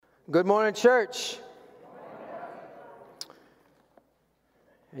Good morning, church.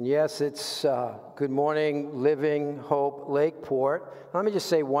 And yes, it's Good Morning Living Hope Lakeport. Let me just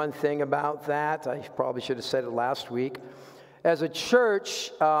say one thing about that. I probably should have said it last week. As a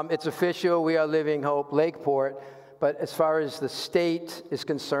church, it's official. We are Living Hope Lakeport. But as far as the state is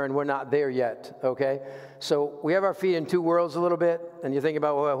concerned, we're not there yet, okay? So we have our feet in two worlds a little bit, and you think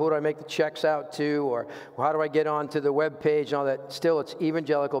about, well, who do I make the checks out to, or how do I get onto the web page and all that. Still, it's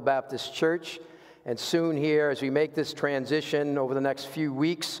Evangelical Baptist Church, and soon here, as we make this transition over the next few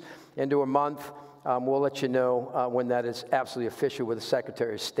weeks into a month, we'll let you know when that is absolutely official with the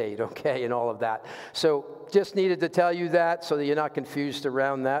Secretary of State, okay, and all of that. So just needed to tell you that so that you're not confused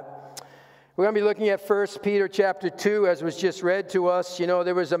around that. We're going to be looking at 1 Peter chapter 2, as was just read to us. You know,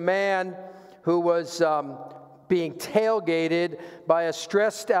 there was a man who was being tailgated by a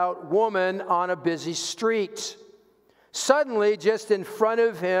stressed-out woman on a busy street. Suddenly, just in front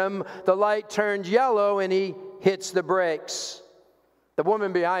of him, the light turns yellow and he hits the brakes. The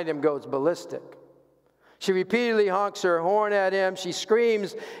woman behind him goes ballistic. She repeatedly honks her horn at him. She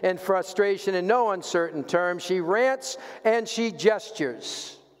screams in frustration in no uncertain terms. She rants and she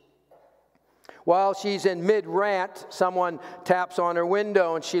gestures. While she's in mid-rant, someone taps on her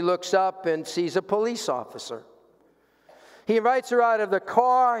window and she looks up and sees a police officer. He invites her out of the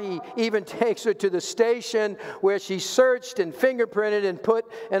car. He even takes her to the station where she's searched and fingerprinted and put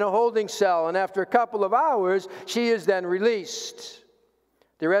in a holding cell. And after a couple of hours, she is then released.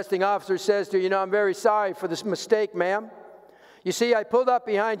 The arresting officer says to her, "You know, I'm very sorry for this mistake, ma'am. You see, I pulled up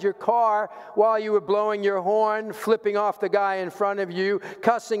behind your car while you were blowing your horn, flipping off the guy in front of you,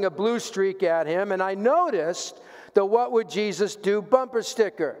 cussing a blue streak at him, and I noticed the 'What Would Jesus Do' bumper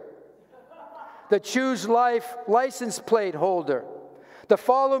sticker, the 'Choose Life' license plate holder, the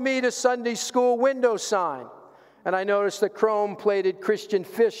 'Follow Me to Sunday School' window sign, and I noticed the chrome-plated Christian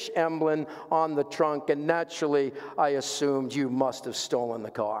fish emblem on the trunk, and naturally, I assumed you must have stolen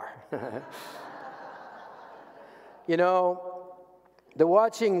the car." You know, the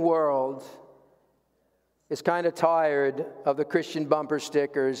watching world is kind of tired of the Christian bumper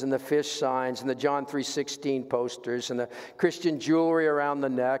stickers and the fish signs and the John 3:16 posters and the Christian jewelry around the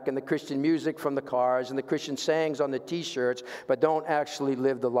neck and the Christian music from the cars and the Christian sayings on the T-shirts, but don't actually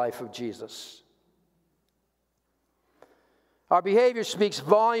live the life of Jesus. Our behavior speaks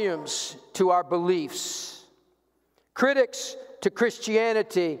volumes to our beliefs. Critics to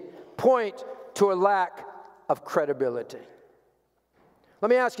Christianity point to a lack of credibility. Let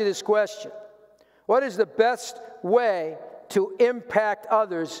me ask you this question. What is the best way to impact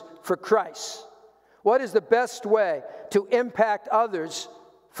others for Christ? What is the best way to impact others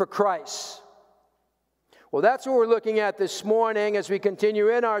for Christ? Well, that's what we're looking at this morning as we continue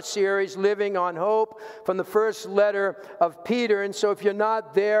in our series, Living on Hope, from the first letter of Peter. And so if you're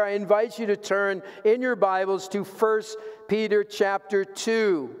not there, I invite you to turn in your Bibles to 1 Peter chapter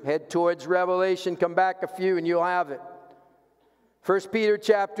 2. Head towards Revelation, come back a few, and you'll have it. 1 Peter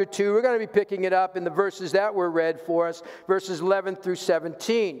chapter 2, we're going to be picking it up in the verses that were read for us, verses 11 through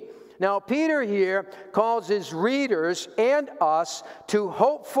 17. Now, Peter here calls his readers and us to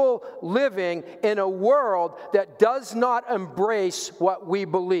hopeful living in a world that does not embrace what we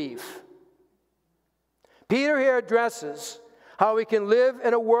believe. Peter here addresses how we can live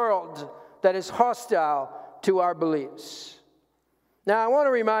in a world that is hostile to our beliefs. Now, I want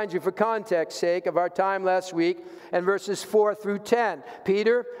to remind you, for context's sake, of our time last week and verses 4 through 10.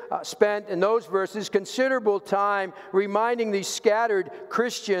 Peter spent in those verses considerable time reminding these scattered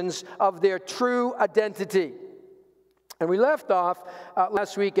Christians of their true identity. And we left off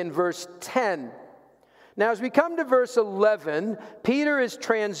last week in verse 10. Now, as we come to verse 11, Peter is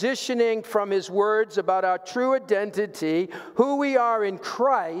transitioning from his words about our true identity, who we are in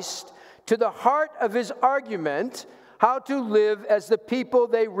Christ, to the heart of his argument, how to live as the people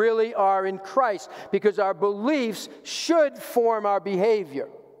they really are in Christ, because our beliefs should form our behavior.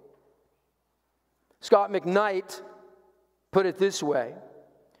 Scott McKnight put it this way.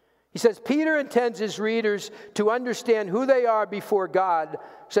 He says, Peter intends his readers to understand who they are before God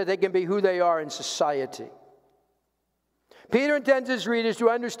so they can be who they are in society. Peter intends his readers to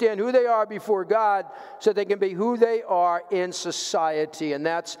understand who they are before God so they can be who they are in society. And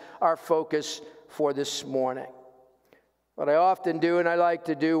that's our focus for this morning. What I often do, and I like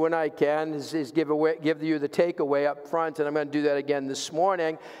to do when I can, is give you the takeaway up front, and I'm going to do that again this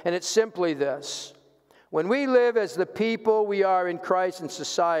morning. And it's simply this. When we live as the people we are in Christ and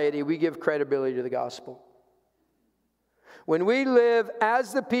society, we give credibility to the gospel. When we live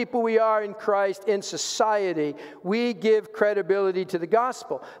as the people we are in Christ in society, we give credibility to the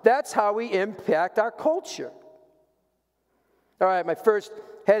gospel. That's how we impact our culture. All right, my first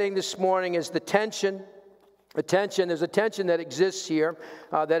heading this morning is the tension. There's a tension that exists here,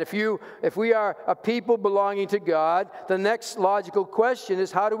 that if we are a people belonging to God, the next logical question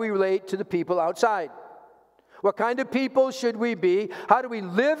is, how do we relate to the people outside? What kind of people should we be? How do we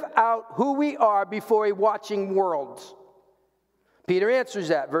live out who we are before a watching world? Peter answers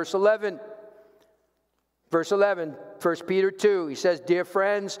that. Verse 11, 1 Peter 2, he says, "Dear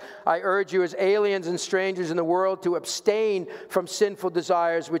friends, I urge you as aliens and strangers in the world to abstain from sinful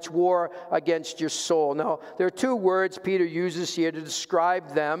desires which war against your soul." Now, there are two words Peter uses here to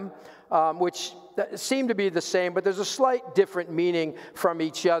describe them, which seem to be the same, but there's a slight different meaning from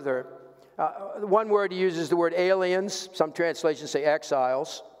each other. One word he uses the word aliens. Some translations say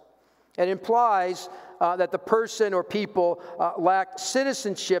exiles. It implies that the person or people lacked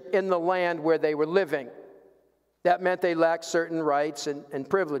citizenship in the land where they were living. That meant they lacked certain rights and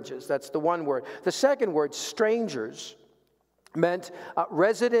privileges. That's the one word. The second word, strangers, meant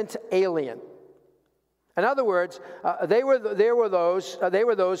resident alien. In other words, they were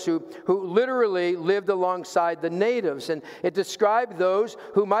those who literally lived alongside the natives. And it described those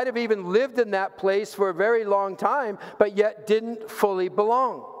who might have even lived in that place for a very long time, but yet didn't fully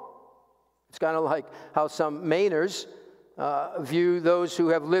belong. It's kind of like how some Mainers view those who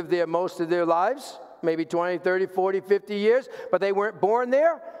have lived there most of their lives. Maybe 20, 30, 40, 50 years, but they weren't born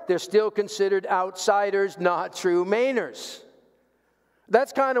there. They're still considered outsiders, not true Mainers.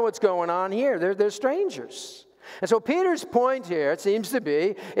 That's kind of what's going on here. They're strangers. And so Peter's point here, it seems to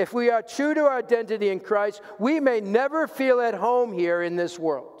be, if we are true to our identity in Christ, we may never feel at home here in this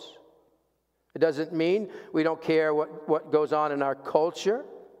world. It doesn't mean we don't care what goes on in our culture,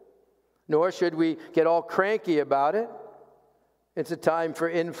 nor should we get all cranky about it. It's a time for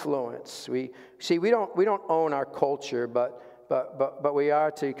influence. We don't own our culture, but we are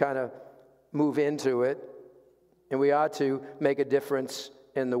to kind of move into it, and we are to make a difference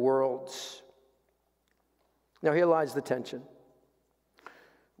in the world. Now here lies the tension.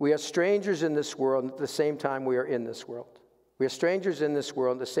 We are strangers in this world, and at the same time we are in this world. We are strangers in this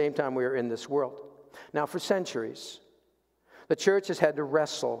world, at the same time we are in this world. Now for centuries, the church has had to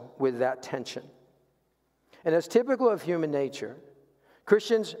wrestle with that tension. And as typical of human nature,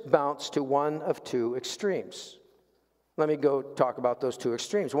 Christians bounce to one of two extremes. Let me go talk about those two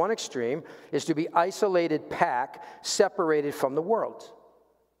extremes. One extreme is to be isolated pack, separated from the world.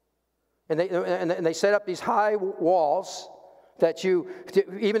 And they set up these high walls that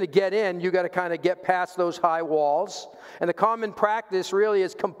even to get in, you got to kind of get past those high walls. And the common practice really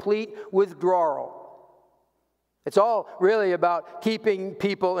is complete withdrawal. It's all really about keeping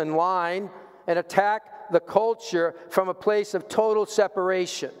people in line and attack the culture from a place of total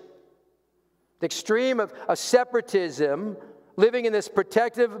separation. The extreme of separatism, living in this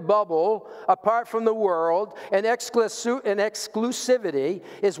protective bubble apart from the world, and exclusivity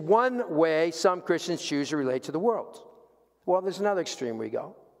is one way some Christians choose to relate to the world. Well, there's another extreme we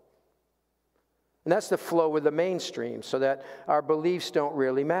go. And that's to flow with the mainstream so that our beliefs don't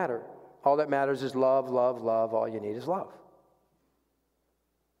really matter. All that matters is love, love, love. All you need is love.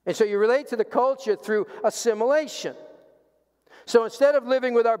 And so you relate to the culture through assimilation. So instead of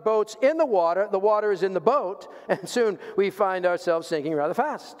living with our boats in the water is in the boat, and soon we find ourselves sinking rather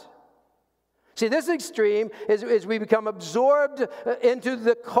fast. See, this extreme is we become absorbed into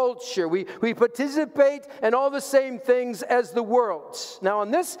the culture. We participate in all the same things as the world. Now, on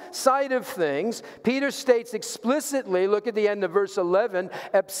this side of things, Peter states explicitly, look at the end of verse 11,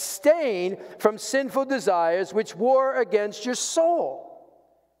 abstain from sinful desires which war against your soul.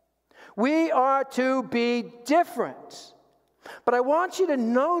 We are to be different. But I want you to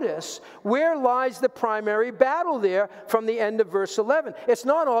notice where lies the primary battle there from the end of verse 11. It's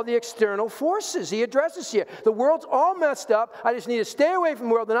not all the external forces he addresses here. The world's all messed up. I just need to stay away from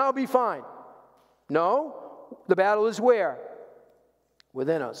the world and I'll be fine. No, the battle is where?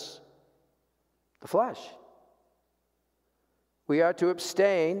 Within us. The flesh. We are to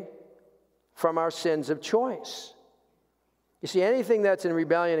abstain from our sins of choice. You see, anything that's in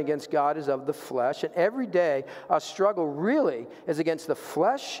rebellion against God is of the flesh, and every day our struggle really is against the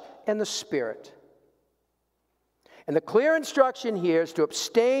flesh and the spirit. And the clear instruction here is to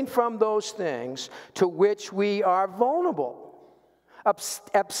abstain from those things to which we are vulnerable.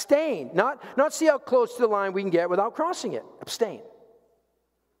 Abstain, not see how close to the line we can get without crossing it. Abstain.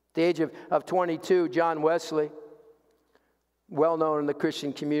 At the age of 22, John Wesley, well known in the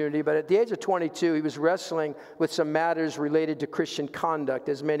Christian community, but at the age of 22, he was wrestling with some matters related to Christian conduct,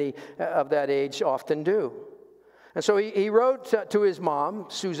 as many of that age often do. And so he wrote to his mom,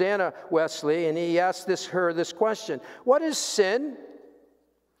 Susanna Wesley, and he asked her this question: what is sin?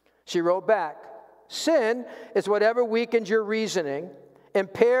 She wrote back, sin is whatever weakens your reasoning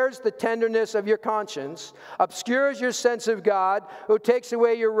impairs the tenderness of your conscience, obscures your sense of God, who takes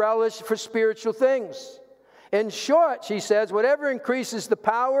away your relish for spiritual things. In short, she says, whatever increases the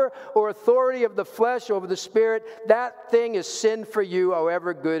power or authority of the flesh over the spirit, that thing is sin for you,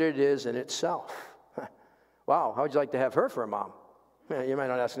 however good it is in itself. Wow, how would you like to have her for a mom? You might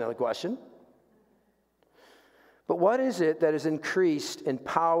not ask another question. But what is it that is increased in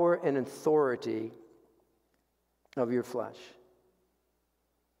power and authority of your flesh?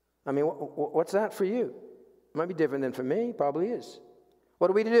 I mean, what's that for you? It might be different than for me. Probably is. What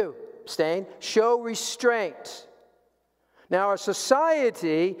are we to do? Abstain. Show restraint. Now, our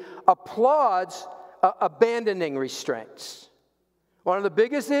society applauds abandoning restraints. One of the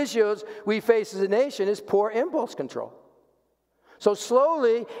biggest issues we face as a nation is poor impulse control. So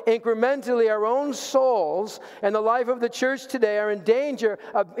slowly, incrementally, our own souls and the life of the church today are in danger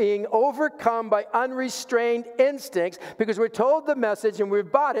of being overcome by unrestrained instincts because we're told the message and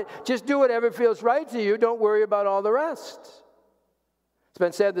we've bought it. Just do whatever feels right to you. Don't worry about all the rest. It's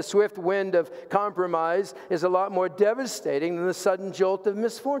been said the swift wind of compromise is a lot more devastating than the sudden jolt of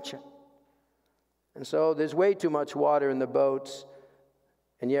misfortune. And so there's way too much water in the boats,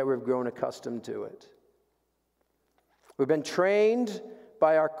 and yet we've grown accustomed to it. We've been trained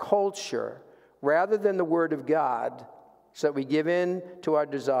by our culture rather than the Word of God so that we give in to our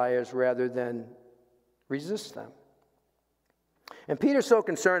desires rather than resist them. And Peter's so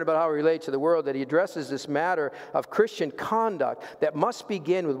concerned about how we relate to the world that he addresses this matter of Christian conduct that must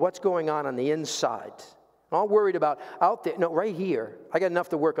begin with what's going on the inside. I'm not worried about out there. No, right here. I got enough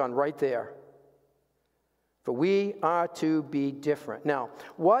to work on right there. For we are to be different. Now,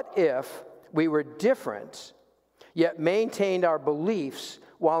 what if we were different yet maintained our beliefs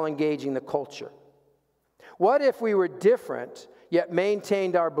while engaging the culture? What if we were different yet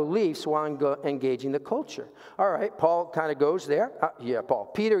maintained our beliefs while engaging the culture? All right, Paul kind of goes there.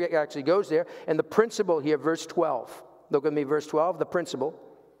 Peter actually goes there. And the principle here, verse 12. Look at me, verse 12, the principle.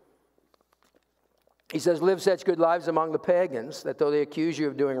 He says, live such good lives among the pagans, that though they accuse you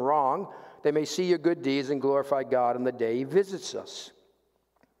of doing wrong, they may see your good deeds and glorify God on the day he visits us.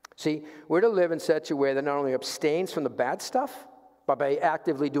 See, we're to live in such a way that not only abstains from the bad stuff, but by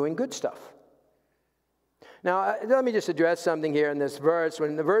actively doing good stuff. Now, let me just address something here in this verse.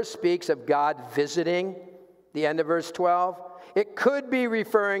 When the verse speaks of God visiting, the end of verse 12, it could be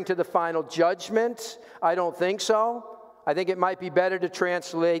referring to the final judgment. I don't think so. I think it might be better to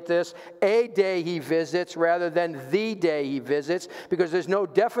translate this, a day he visits, rather than the day he visits, because there's no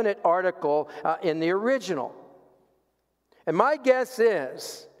definite article in the original. And my guess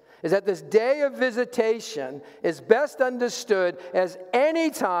is that this day of visitation is best understood as any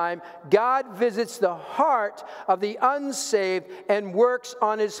time God visits the heart of the unsaved and works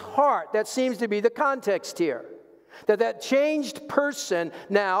on his heart. That seems to be the context here. That changed person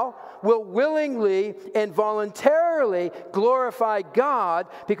now will willingly and voluntarily glorify God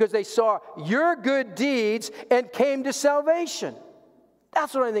because they saw your good deeds and came to salvation.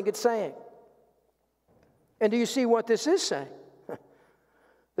 That's what I think it's saying. And do you see what this is saying?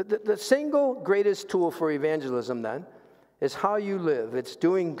 The single greatest tool for evangelism, then, is how you live. It's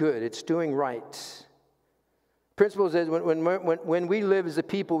doing good. It's doing right. Principle is when we live as the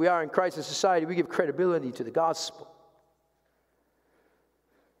people we are in Christ and society, we give credibility to the gospel.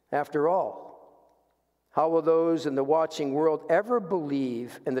 After all, how will those in the watching world ever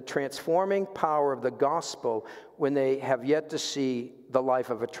believe in the transforming power of the gospel when they have yet to see the life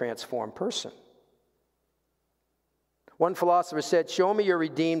of a transformed person? One philosopher said, show me your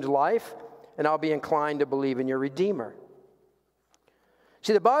redeemed life, and I'll be inclined to believe in your Redeemer.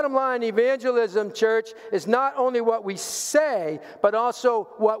 See, the bottom line, evangelism, church, is not only what we say, but also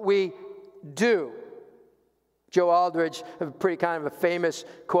what we do. Joe Aldridge, a pretty kind of a famous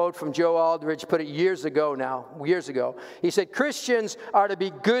quote from Joe Aldridge, put it years ago. He said, Christians are to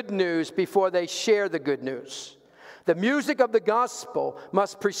be good news before they share the good news. The music of the gospel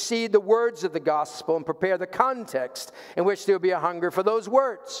must precede the words of the gospel and prepare the context in which there will be a hunger for those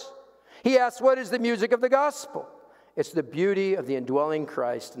words. He asks, what is the music of the gospel? It's the beauty of the indwelling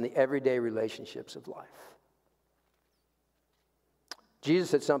Christ in the everyday relationships of life. Jesus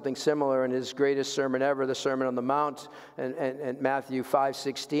said something similar in his greatest sermon ever, the Sermon on the Mount, and Matthew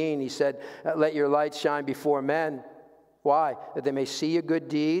 5:16. He said, let your light shine before men. Why? That they may see your good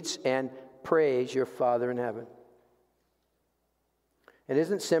deeds and praise your Father in heaven. It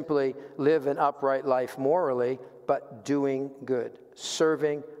isn't simply live an upright life morally, but doing good,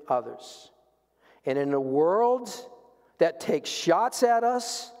 serving others. And in a world that takes shots at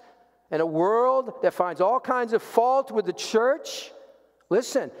us, in a world that finds all kinds of fault with the church,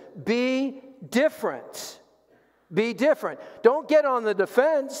 listen, be different. Be different. Don't get on the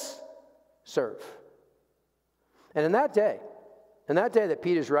defense. Serve. And in that day that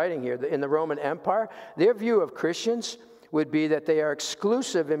Peter's writing here, in the Roman Empire, their view of Christians would be that they are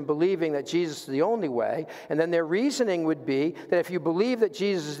exclusive in believing that Jesus is the only way, and then their reasoning would be that if you believe that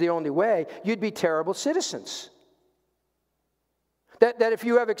Jesus is the only way, you'd be terrible citizens. That if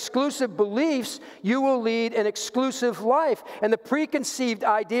you have exclusive beliefs, you will lead an exclusive life. And the preconceived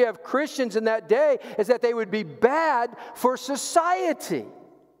idea of Christians in that day is that they would be bad for society.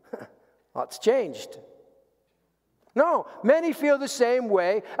 Well, it's changed. No, many feel the same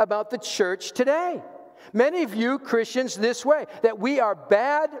way about the church today. Many view Christians this way, that we are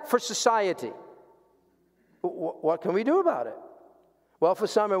bad for society. What can we do about it? Well, for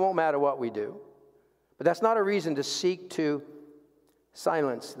some, it won't matter what we do. But that's not a reason to seek to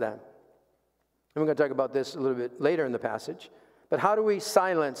silence them. And we're going to talk about this a little bit later in the passage. But how do we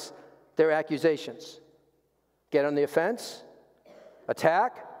silence their accusations? Get on the offense?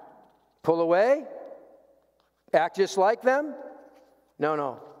 Attack? Pull away? Act just like them?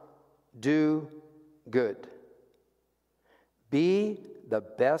 No. Do good. Be the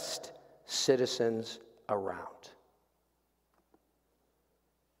best citizens around.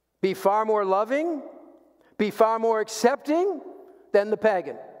 Be far more loving, be far more accepting than the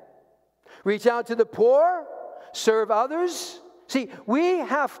pagan. Reach out to the poor, serve others. See, we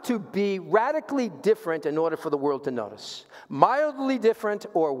have to be radically different in order for the world to notice. Mildly different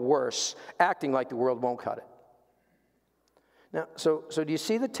or worse, acting like the world won't cut it. Now, so do you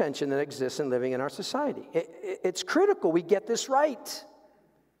see the tension that exists in living in our society? It's critical we get this right.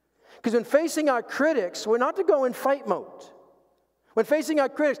 Because when facing our critics, we're not to go in fight mode. When facing our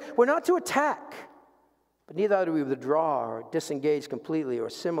critics, we're not to attack. But neither do we withdraw or disengage completely or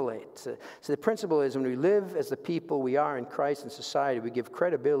assimilate. So the principle is when we live as the people we are in Christ and society, we give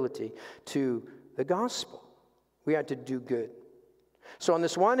credibility to the gospel. We are to do good. So on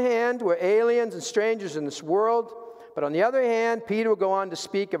this one hand, we're aliens and strangers in this world. But on the other hand, Peter will go on to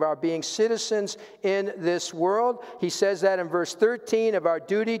speak of our being citizens in this world. He says that in verse 13 of our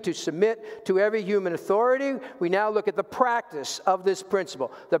duty to submit to every human authority. We now look at the practice of this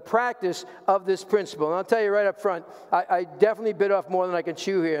principle. The practice of this principle. And I'll tell you right up front, I definitely bit off more than I can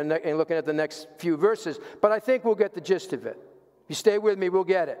chew here in looking at the next few verses. But I think we'll get the gist of it. If you stay with me, we'll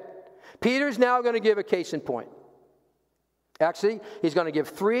get it. Peter's now going to give a case in point. Actually, he's going to give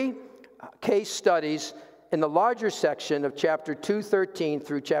 3 case studies in the larger section of chapter 2:13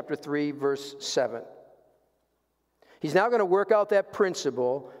 through chapter 3, verse 7. He's now going to work out that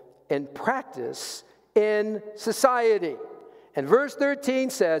principle in practice in society. And verse 13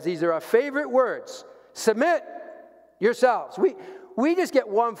 says, these are our favorite words, submit yourselves. We just get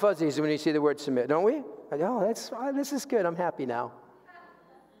warm fuzzies when you see the word submit, don't we? Like, oh, this is good. I'm happy now.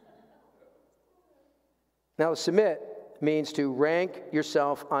 Now, submit means to rank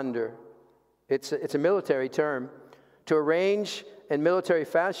yourself under. It's a military term, to arrange in military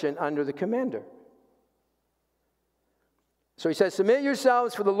fashion under the commander. So he says, submit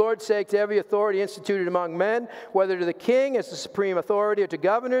yourselves for the Lord's sake to every authority instituted among men, whether to the king as the supreme authority or to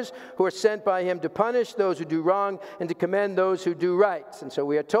governors who are sent by him to punish those who do wrong and to commend those who do right. And so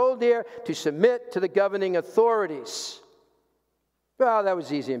we are told here to submit to the governing authorities. Well, that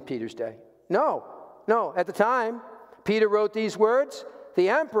was easy in Peter's day. No. At the time, Peter wrote these words. The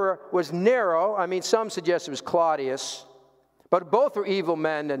emperor was Nero. I mean, some suggest it was Claudius. But both were evil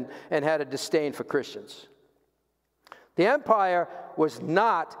men and had a disdain for Christians. The empire was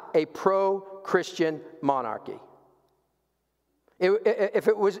not a pro-Christian monarchy. If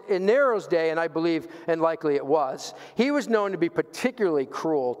it was in Nero's day, and I believe, and likely it was, he was known to be particularly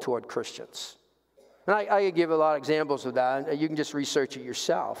cruel toward Christians. And I could give a lot of examples of that, and you can just research it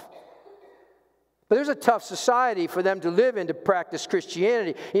yourself. But there's a tough society for them to live in to practice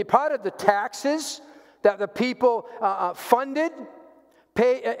Christianity. And part of the taxes that the people funded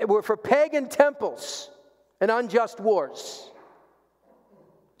were for pagan temples and unjust wars.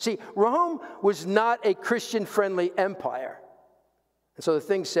 See, Rome was not a Christian-friendly empire. And so the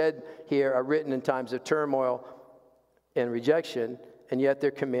things said here are written in times of turmoil and rejection, and yet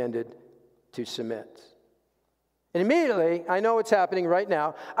they're commanded to submit. And immediately, I know what's happening right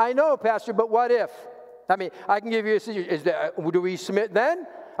now. I know, Pastor, but what if? I mean, I can give you a suggestion. Do we submit then?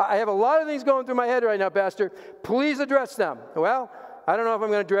 I have a lot of things going through my head right now, Pastor. Please address them. Well, I don't know if I'm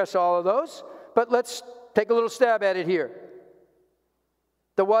going to address all of those, but let's take a little stab at it here.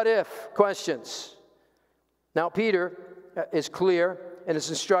 The what if questions. Now, Peter is clear in his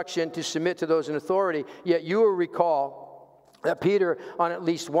instruction to submit to those in authority, yet you will recall that Peter, on at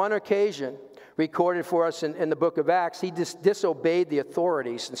least one occasion, recorded for us in the book of Acts, he disobeyed the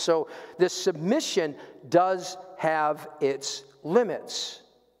authorities. And so this submission does have its limits.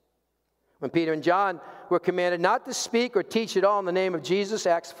 When Peter and John were commanded not to speak or teach at all in the name of Jesus,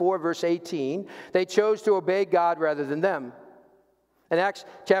 Acts 4, verse 18, they chose to obey God rather than them. In Acts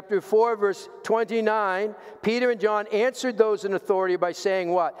chapter 4, verse 29, Peter and John answered those in authority by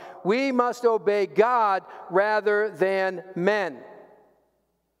saying what? We must obey God rather than men.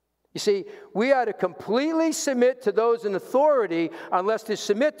 You see, we are to completely submit to those in authority, unless to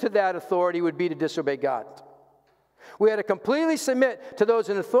submit to that authority would be to disobey God. We had to completely submit to those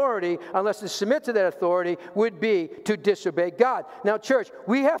in authority, unless to submit to that authority would be to disobey God. Now, church,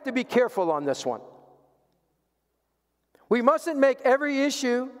 we have to be careful on this one. We mustn't make every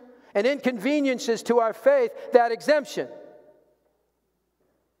issue and inconveniences to our faith that exemption.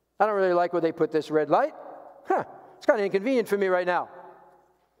 I don't really like where they put this red light. It's kind of inconvenient for me right now.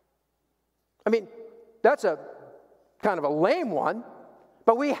 I mean, that's a kind of a lame one,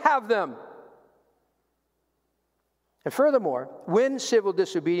 but we have them. And furthermore, when civil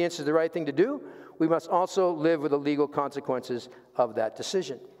disobedience is the right thing to do, we must also live with the legal consequences of that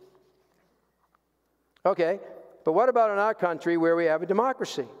decision. Okay, but what about in our country where we have a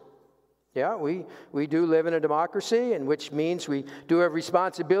democracy? Yeah, we do live in a democracy, and which means we do have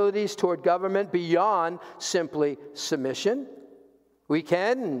responsibilities toward government beyond simply submission. We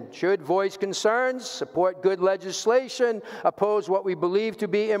can and should voice concerns, support good legislation, oppose what we believe to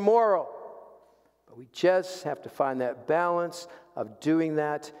be immoral. But we just have to find that balance of doing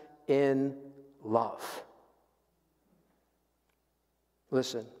that in love.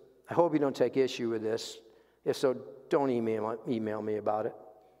 Listen, I hope you don't take issue with this. If so, don't email me about it.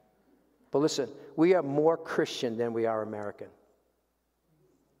 But listen, we are more Christian than we are American.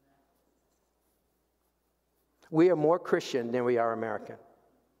 We are more Christian than we are American.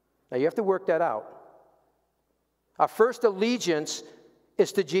 Now, you have to work that out. Our first allegiance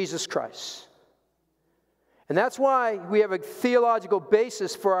is to Jesus Christ. And that's why we have a theological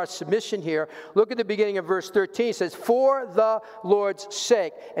basis for our submission here. Look at the beginning of verse 13. It says, for the Lord's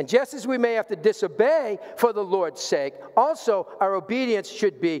sake. And just as we may have to disobey for the Lord's sake, also our obedience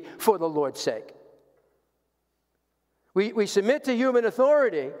should be for the Lord's sake. We submit to human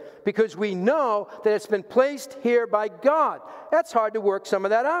authority because we know that it's been placed here by God. That's hard to work some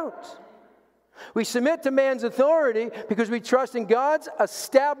of that out. We submit to man's authority because we trust in God's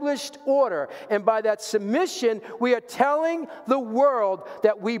established order. And by that submission, we are telling the world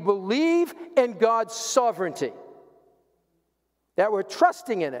that we believe in God's sovereignty, that we're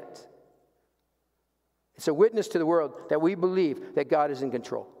trusting in it. It's a witness to the world that we believe that God is in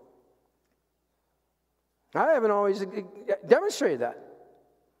control. I haven't always demonstrated that.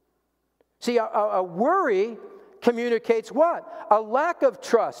 See, a worry communicates what? A lack of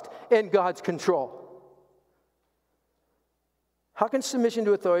trust in God's control. How can submission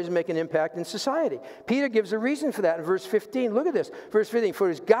to authorities make an impact in society? Peter gives a reason for that in verse 15. Look at this. Verse 15. For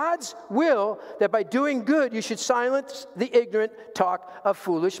it is God's will that by doing good you should silence the ignorant talk of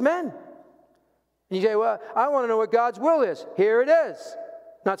foolish men. And you say, well, I want to know what God's will is. Here it is.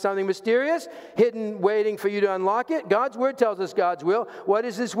 Not something mysterious, hidden, waiting for you to unlock it. God's word tells us God's will. What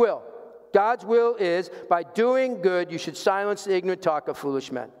is his will? God's will is, by doing good, you should silence the ignorant talk of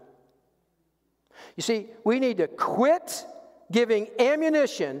foolish men. You see, we need to quit giving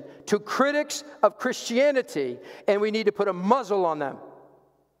ammunition to critics of Christianity, and we need to put a muzzle on them.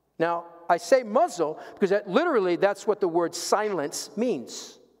 Now, I say muzzle because that's what the word silence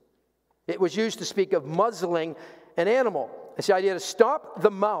means. It was used to speak of muzzling an animal. It's the idea to stop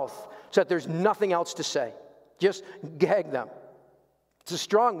the mouth so that there's nothing else to say. Just gag them. It's a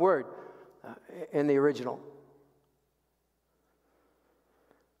strong word in the original.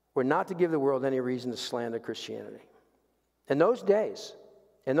 We're not to give the world any reason to slander Christianity. In those days,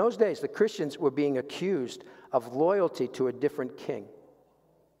 the Christians were being accused of loyalty to a different king,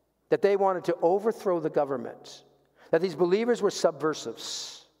 that they wanted to overthrow the government, that these believers were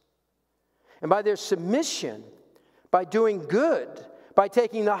subversives. And by their submission, by doing good, by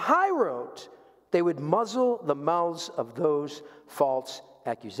taking the high road, they would muzzle the mouths of those false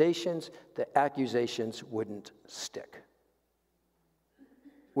accusations. The accusations wouldn't stick.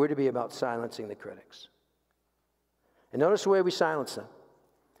 We're to be about silencing the critics. And notice the way we silence them.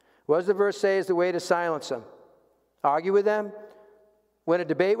 What does the verse say is the way to silence them? Argue with them? Win a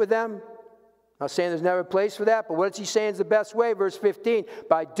debate with them? I'm not saying there's never a place for that, but what's he saying is the best way? Verse 15,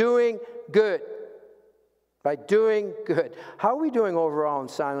 by doing good. By doing good. How are we doing overall in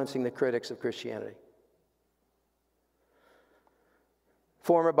silencing the critics of Christianity?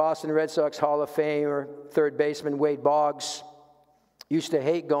 Former Boston Red Sox Hall of Famer, third baseman Wade Boggs used to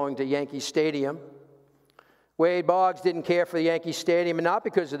hate going to Yankee Stadium. Wade Boggs didn't care for the Yankee Stadium, and not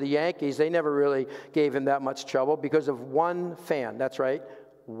because of the Yankees. They never really gave him that much trouble, because of one fan. That's right,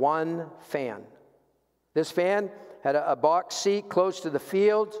 one fan. This fan had a box seat close to the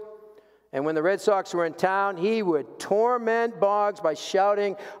field, and when the Red Sox were in town, he would torment Boggs by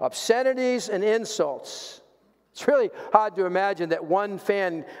shouting obscenities and insults. It's really hard to imagine that one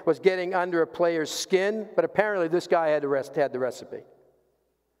fan was getting under a player's skin, but apparently this guy had the recipe.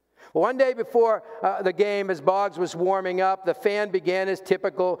 Well, one day before the game, as Boggs was warming up, the fan began his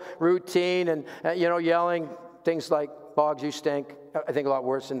typical routine and, yelling things like, "Boggs, you stink." I think a lot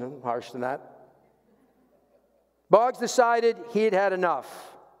worse and harsh than that. Boggs decided he had had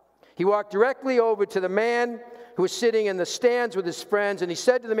enough. He walked directly over to the man who was sitting in the stands with his friends, and he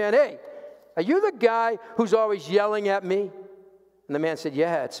said to the man, "Hey, are you the guy who's always yelling at me?" And the man said,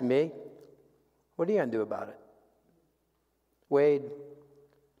 "Yeah, it's me." "What are you going to do about it?" Wade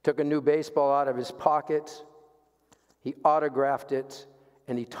took a new baseball out of his pocket, he autographed it,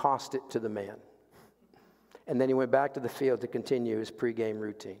 and he tossed it to the man. And then he went back to the field to continue his pregame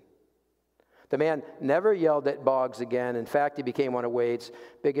routine. The man never yelled at Boggs again. In fact, he became one of Wade's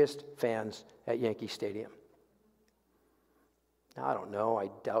biggest fans at Yankee Stadium. Now, I don't know, I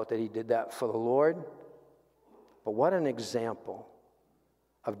doubt that he did that for the Lord, but what an example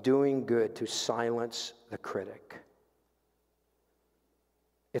of doing good to silence the critic.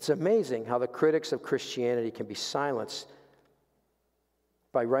 It's amazing how the critics of Christianity can be silenced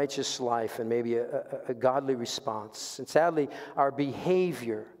by righteous life and maybe a godly response. And sadly, our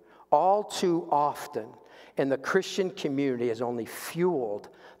behavior all too often in the Christian community has only fueled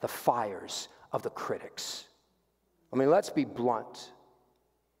the fires of the critics. I mean, let's be blunt.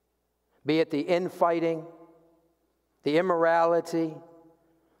 Be it the infighting, the immorality,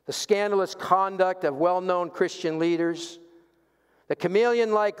 the scandalous conduct of well-known Christian leaders, the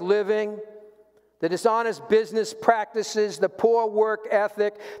chameleon-like living, the dishonest business practices, the poor work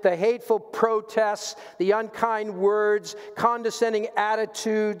ethic, the hateful protests, the unkind words, condescending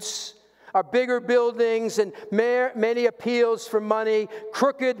attitudes, our bigger buildings and many appeals for money,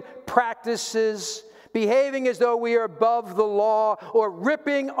 crooked practices, behaving as though we are above the law, or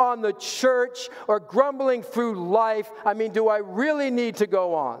ripping on the church, or grumbling through life. I mean, do I really need to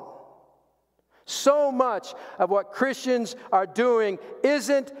go on? So much of what Christians are doing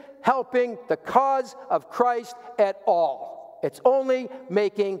isn't helping the cause of Christ at all. It's only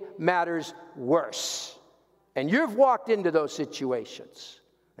making matters worse. And you've walked into those situations.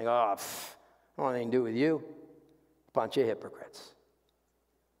 They go, "Oh, I don't want anything to do with you. Bunch of hypocrites."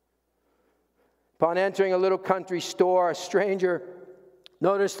 Upon entering a little country store, a stranger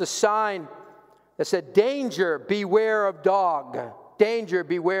noticed a sign that said, "Danger, beware of dog." Danger,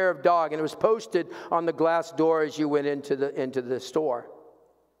 beware of dog. And it was posted on the glass door as you went into the store.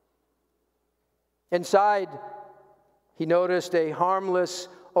 Inside, he noticed a harmless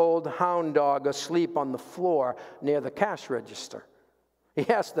old hound dog asleep on the floor near the cash register. He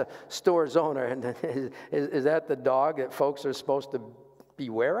asked the store's owner, is that the dog that folks are supposed to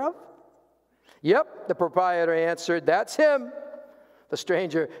beware of? "Yep," the proprietor answered, "that's him." The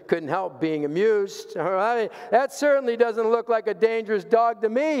stranger couldn't help being amused. "I mean, that certainly doesn't look like a dangerous dog to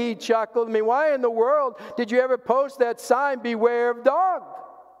me," he chuckled. "I mean, why in the world did you ever post that sign, 'Beware of dog'?"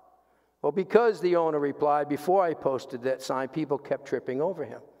 "Well, because," the owner replied, "before I posted that sign, people kept tripping over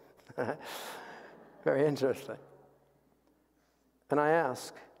him." Very interesting. And I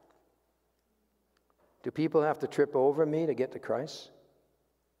ask, do people have to trip over me to get to Christ?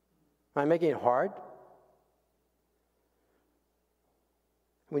 Am I making it hard?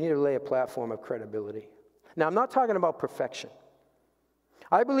 We need to lay a platform of credibility. Now, I'm not talking about perfection.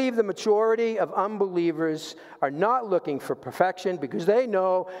 I believe the majority of unbelievers are not looking for perfection because they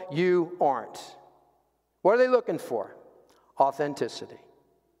know you aren't. What are they looking for? Authenticity.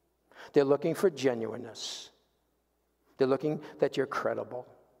 They're looking for genuineness. They're looking that you're credible.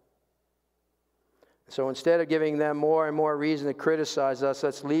 So instead of giving them more and more reason to criticize us,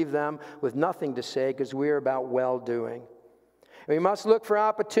 let's leave them with nothing to say because we're about well-doing. We must look for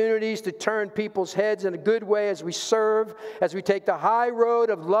opportunities to turn people's heads in a good way as we serve, as we take the high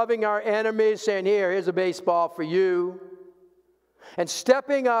road of loving our enemies, saying, here's a baseball for you, and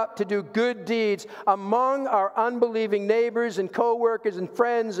stepping up to do good deeds among our unbelieving neighbors and co-workers and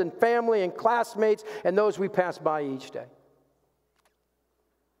friends and family and classmates and those we pass by each day.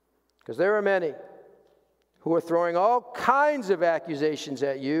 Because there are many who are throwing all kinds of accusations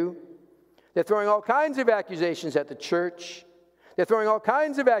at you. They're throwing all kinds of accusations at the church. They're throwing all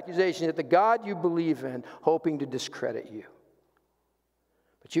kinds of accusations at the God you believe in, hoping to discredit you.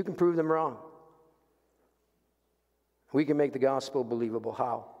 But you can prove them wrong. We can make the gospel believable.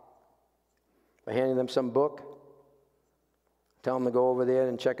 How? By handing them some book? Tell them to go over there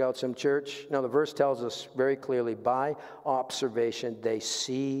and check out some church? No, the verse tells us very clearly, by observation, they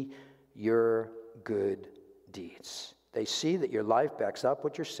see your good deeds. They see that your life backs up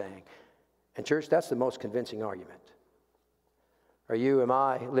what you're saying. And church, that's the most convincing argument. Are you, am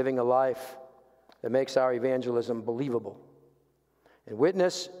I, living a life that makes our evangelism believable? And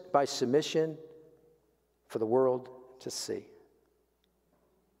witness by submission for the world to see.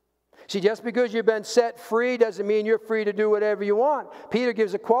 See, just because you've been set free doesn't mean you're free to do whatever you want. Peter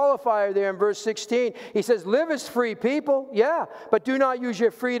gives a qualifier there in verse 16. He says, live as free people, yeah, but do not use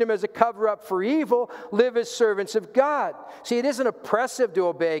your freedom as a cover-up for evil. Live as servants of God. See, it isn't oppressive to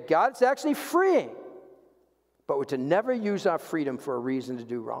obey God. It's actually freeing. But we're to never use our freedom for a reason to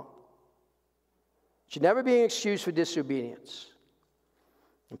do wrong. It should never be an excuse for disobedience.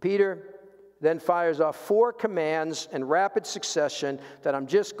 And Peter then fires off 4 commands in rapid succession that I'm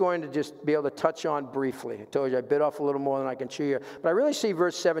just going to be able to touch on briefly. I told you I bit off a little more than I can chew here. But I really see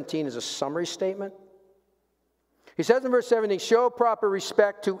verse 17 as a summary statement. He says in verse 17, show proper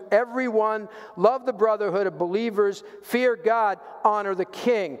respect to everyone, love the brotherhood of believers, fear God, honor the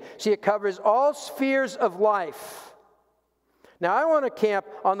king. See, it covers all spheres of life. Now, I want to camp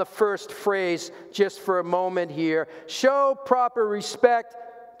on the first phrase just for a moment here. Show proper respect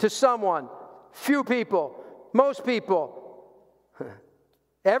to someone. Few people, most people,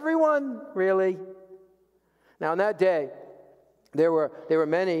 everyone, really? Now, in that day, there were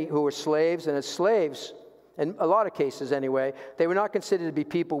many who were slaves, and as slaves, in a lot of cases anyway, they were not considered to be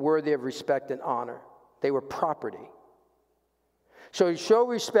people worthy of respect and honor. They were property. So to show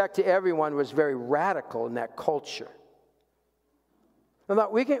respect to everyone was very radical in that culture. Now,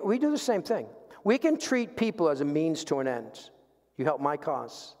 we do the same thing. We can treat people as a means to an end. You help my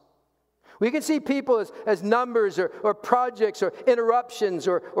cause. We can see people as numbers or projects or interruptions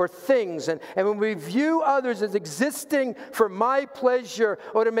or things. And when we view others as existing for my pleasure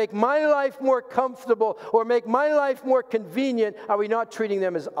or to make my life more comfortable or make my life more convenient, are we not treating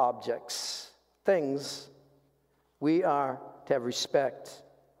them as objects, things? We are to have respect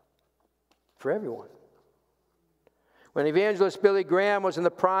for everyone. When evangelist Billy Graham was in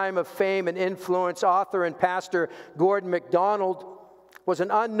the prime of fame and influence, author and pastor Gordon MacDonald was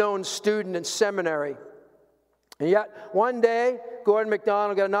an unknown student in seminary. And yet, one day, Gordon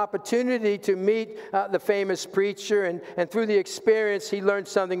MacDonald got an opportunity to meet the famous preacher, and through the experience, he learned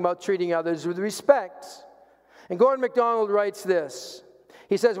something about treating others with respect. And Gordon MacDonald writes this.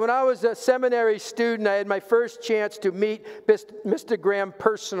 He says, when I was a seminary student, I had my first chance to meet Mr. Graham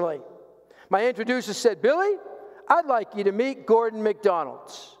personally. My introducer said, Billy, I'd like you to meet Gordon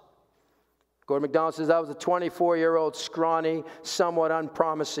MacDonald. Gordon MacDonald says, I was a 24-year-old, scrawny, somewhat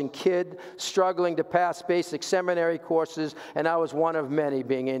unpromising kid, struggling to pass basic seminary courses, and I was one of many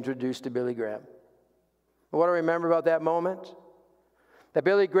being introduced to Billy Graham. And what I remember about that moment? That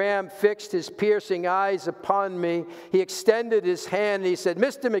Billy Graham fixed his piercing eyes upon me. He extended his hand, and he said,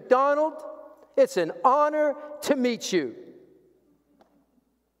 Mr. MacDonald, it's an honor to meet you.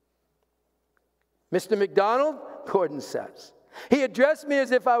 Mr. MacDonald, Gordon says. He addressed me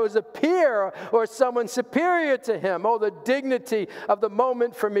as if I was a peer or someone superior to him. Oh, the dignity of the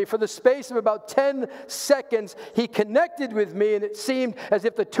moment for me. For the space of about 10 seconds, he connected with me, and it seemed as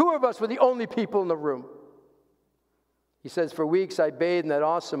if the two of us were the only people in the room. He says, for weeks I bathed in that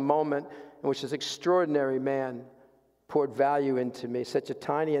awesome moment in which this extraordinary man poured value into me. Such a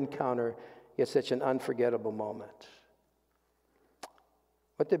tiny encounter, yet such an unforgettable moment.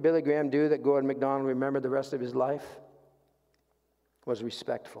 What did Billy Graham do that Gordon MacDonald remembered the rest of his life? Was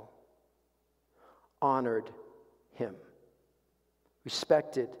respectful, honored him,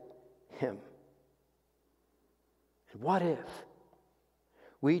 respected him. And what if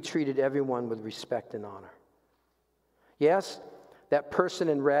we treated everyone with respect and honor? Yes, that person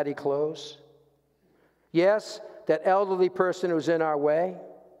in ratty clothes. Yes, that elderly person who's in our way.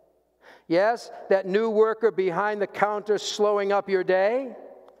 Yes, that new worker behind the counter slowing up your day.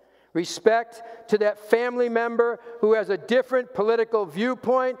 Respect to that family member who has a different political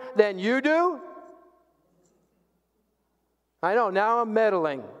viewpoint than you do. I know, now I'm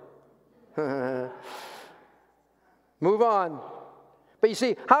meddling. Move on. But you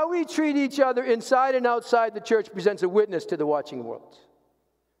see, how we treat each other inside and outside the church presents a witness to the watching world.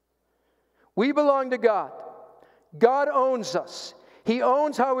 We belong to God. God owns us. He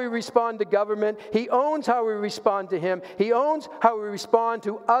owns how we respond to government. He owns how we respond to Him. He owns how we respond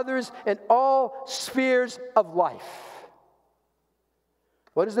to others in all spheres of life.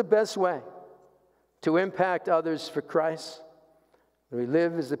 What is the best way to impact others for Christ? When we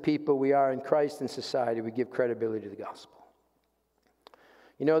live as the people we are in Christ and society, we give credibility to the gospel.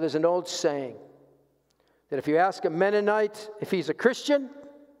 You know, there's an old saying. that if you ask a Mennonite if he's a Christian,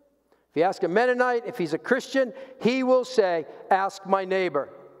 if you ask a Mennonite if he's a Christian, he will say, ask my neighbor.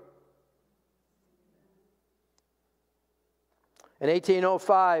 In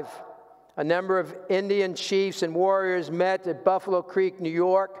 1805, a number of Indian chiefs and warriors met at Buffalo Creek, New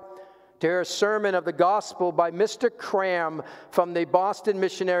York, to hear a sermon of the gospel by Mr. Cram from the Boston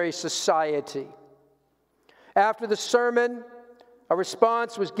Missionary Society. After the sermon, a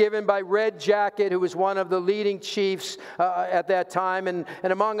response was given by Red Jacket, who was one of the leading chiefs at that time. And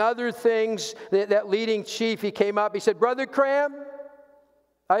among other things, that leading chief, he came up, he said, Brother Cram,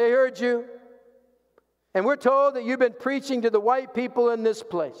 I heard you. And we're told that you've been preaching to the white people in this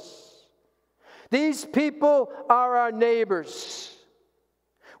place. These people are our neighbors.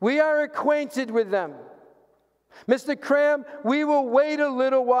 We are acquainted with them. Mr. Cram, we will wait a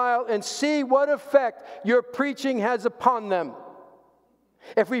little while and see what effect your preaching has upon them.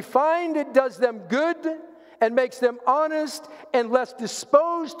 If we find it does them good and makes them honest and less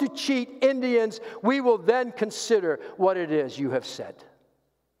disposed to cheat Indians, we will then consider what it is you have said.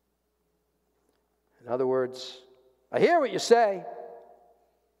 In other words, I hear what you say.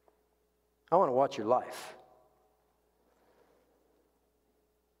 I want to watch your life.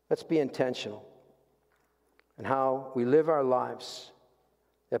 Let's be intentional in how we live our lives,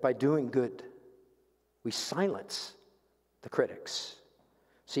 that by doing good, we silence the critics.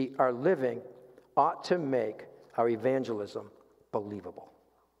 See, our living ought to make our evangelism believable.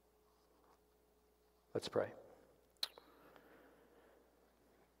 Let's pray.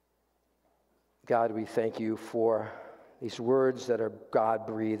 God, we thank you for these words that are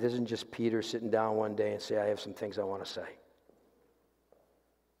God-breathed. This isn't just Peter sitting down one day and say, I have some things I want to say.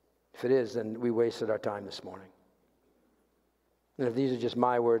 If it is, then we wasted our time this morning. And if these are just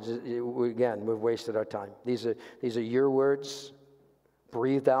my words, again, we've wasted our time. These are your words,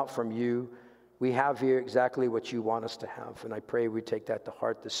 breathed out from you. We have here exactly what you want us to have, and I pray we take that to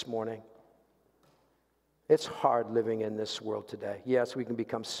heart this morning. It's hard living in this world today. Yes, we can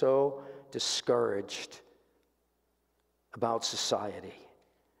become so discouraged about society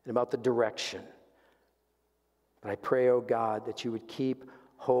and about the direction. But I pray, oh God, that you would keep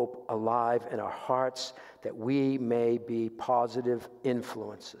hope alive in our hearts, that we may be positive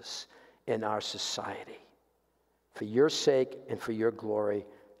influences in our society. For your sake and for your glory,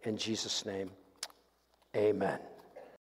 in Jesus' name, amen.